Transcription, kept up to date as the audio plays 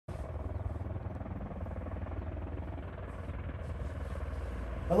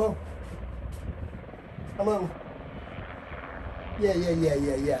Hello? Hello?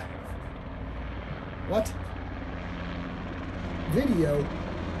 Yeah. What? Video?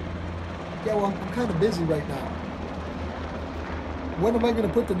 Yeah, well, I'm kind of busy right now. When am I going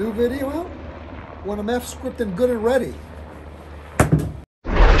to put the new video out? When I'm F-scripting good and ready.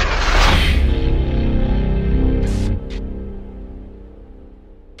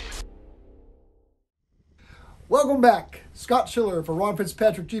 Welcome back. Scott Schiller for Ron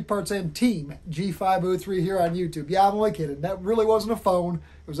Fitzpatrick Jeep Parts and Team G503 here on YouTube. Yeah, I'm only kidding. That really wasn't a phone.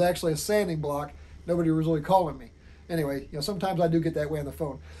 It was actually a sanding block. Nobody was really calling me. Anyway, sometimes I do get that way on the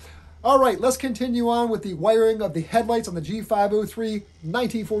phone. All right, let's continue on with the wiring of the headlights on the G503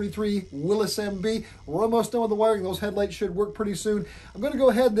 1943 Willys MB. We're almost done with the wiring. Those headlights should work pretty soon. I'm going to go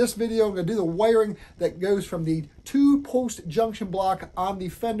ahead in this video. I'm going to do the wiring that goes from the two-post junction block on the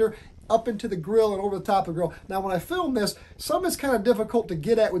fender up into the grill and over the top of the grill. Now, when I film this, some is kind of difficult to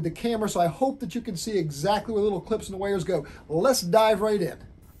get at with the camera, so I hope that you can see exactly where the little clips and the wires go. Let's dive right in.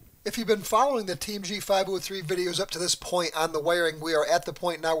 If you've been following the Team G503 videos up to this point on the wiring, we are at the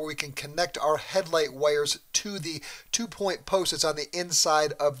point now where we can connect our headlight wires to the two-point post that's on the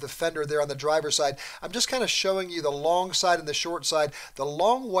inside of the fender there on the driver's side. I'm just kind of showing you the long side and the short side. The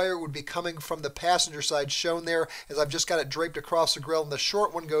long wire would be coming from the passenger side shown there as I've just got it draped across the grill, and the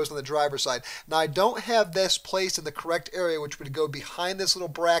short one goes on the driver's side. Now, I don't have this placed in the correct area, which would go behind this little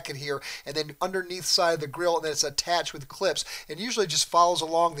bracket here and then underneath side of the grill, and then it's attached with clips and usually just follows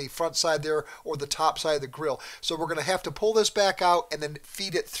along the front side there or the top side of the grill. So we're going to have to pull this back out and then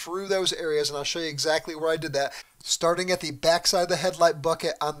feed it through those areas, and I'll show you exactly where I did that. Starting at the back side of the headlight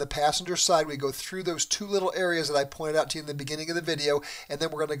bucket on the passenger side, we go through those two little areas that I pointed out to you in the beginning of the video, and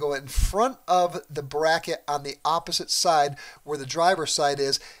then we're going to go in front of the bracket on the opposite side where the driver's side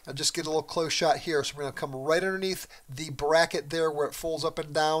is. I'll just get a little close shot here. So we're going to come right underneath the bracket there where it folds up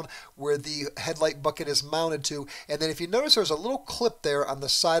and down, where the headlight bucket is mounted to. And then if you notice, there's a little clip there on the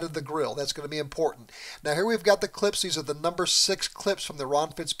side of the grill. That's going to be important. Now here we've got the clips. These are the number 6 clips from the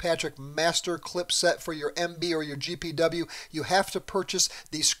Ron Fitzpatrick Master Clip Set for your MB or your GPW. You have to purchase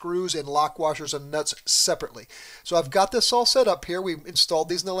these screws and lock washers and nuts separately. So I've got this all set up here. We installed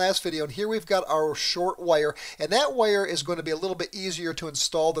these in the last video, and here we've got our short wire, and that wire is going to be a little bit easier to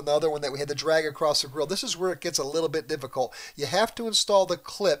install than the other one that we had to drag across the grill. This is where it gets a little bit difficult. You have to install the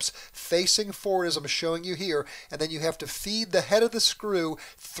clips facing forward as I'm showing you here, and then you have to feed the head of the screw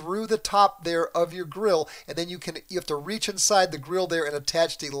through the top there of your grill, and then you have to reach inside the grill there and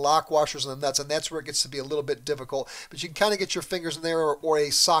attach the lock washers and the nuts, and that's where it gets to be a little bit difficult. But you can kind of get your fingers in there or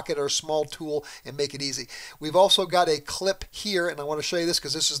a socket or a small tool and make it easy. We've also got a clip here, and I want to show you this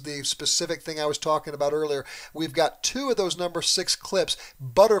because this is the specific thing I was talking about earlier. We've got 2 of those number 6 clips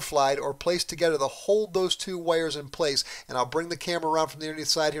butterflied or placed together to hold those 2 wires in place, and I'll bring the camera around from the underneath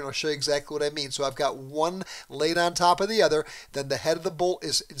side here and I'll show you exactly what I mean. So I've got one laid on top of the other, then the head of the bolt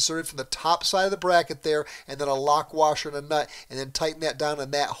is inserted from the top side of the bracket there, and then a lock washer and a nut, and then tighten that down,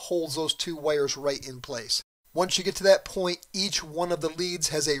 and that holds those 2 wires right in place. Once you get to that point, each one of the leads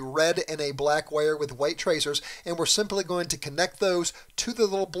has a red and a black wire with white tracers, and we're simply going to connect those to the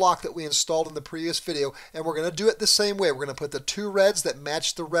little block that we installed in the previous video, and we're going to do it the same way. We're going to put the 2 reds that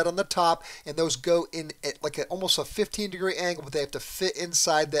match the red on the top, and those go in at like almost a 15-degree angle, but they have to fit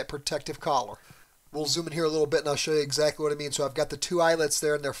inside that protective collar. We'll zoom in here a little bit and I'll show you exactly what I mean. So I've got the 2 eyelets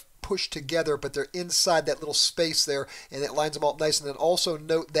there, and they're pushed together, but they're inside that little space there, and it lines them all nice. And then also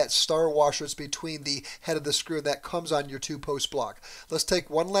note that star washer is between the head of the screw, and that comes on your 2-post block. Let's take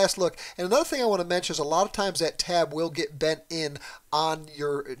one last look. And another thing I want to mention is a lot of times that tab will get bent in on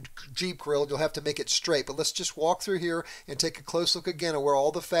your Jeep grill. You'll have to make it straight, but let's just walk through here and take a close look again at where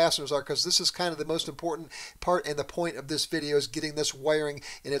all the fasteners are, because this is kind of the most important part, and the point of this video is getting this wiring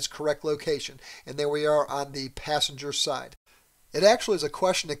in its correct location. And there we are on the passenger side. It actually is a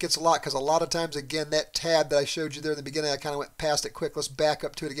question that gets a lot, because a lot of times, again, that tab that I showed you there in the beginning, I kind of went past it quick. Let's back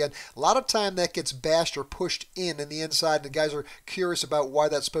up to it again. A lot of time that gets bashed or pushed in the inside, and the guys are curious about why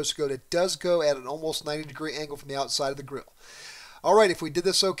that's supposed to go. It does go at an almost 90-degree angle from the outside of the grill. All right, if we did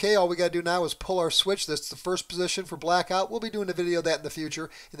this okay, all we got to do now is pull our switch. That's the first position for blackout. We'll be doing a video of that in the future.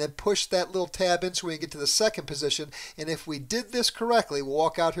 And then push that little tab in so we can get to the second position. And if we did this correctly, we'll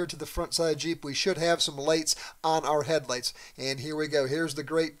walk out here to the front side of the Jeep. We should have some lights on our headlights. And here we go. Here's the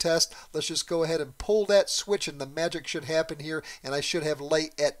great test. Let's just go ahead and pull that switch, and the magic should happen here. And I should have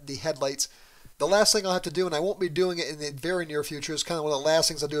light at the headlights. The last thing I'll have to do, and I won't be doing it in the very near future, is kind of one of the last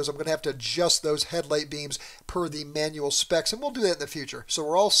things I'll do, is I'm going to have to adjust those headlight beams per the manual specs, and we'll do that in the future. So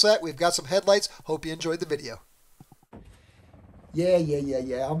we're all set. We've got some headlights. Hope you enjoyed the video. Yeah.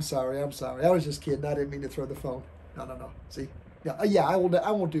 I'm sorry. I was just kidding. I didn't mean to throw the phone. No. See? Yeah, I will.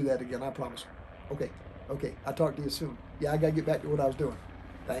 I won't do that again. I promise. Okay. Okay. I'll talk to you soon. Yeah, I gotta get back to what I was doing.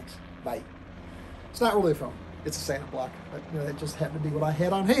 Thanks. Bye. It's not really a phone. It's a sanding block. But, you know, that just happened to be what I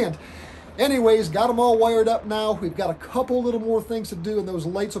had on hand. Anyways, got them all wired up now. We've got a couple little more things to do, and those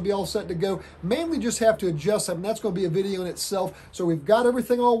lights will be all set to go. Mainly just have to adjust them, and that's going to be a video in itself. So we've got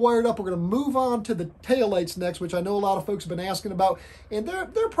everything all wired up. We're going to move on to the taillights next, which I know a lot of folks have been asking about. And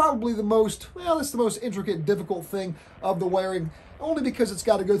they're probably the most, well, it's the most intricate, difficult thing of the wiring, only because it's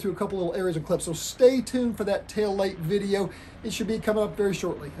got to go through a couple little areas and clips. So stay tuned for that taillight video. It should be coming up very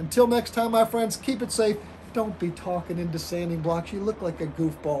shortly. Until next time, my friends, keep it safe. Don't be talking into sanding blocks. You look like a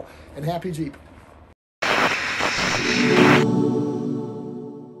goofball. And happy Jeep.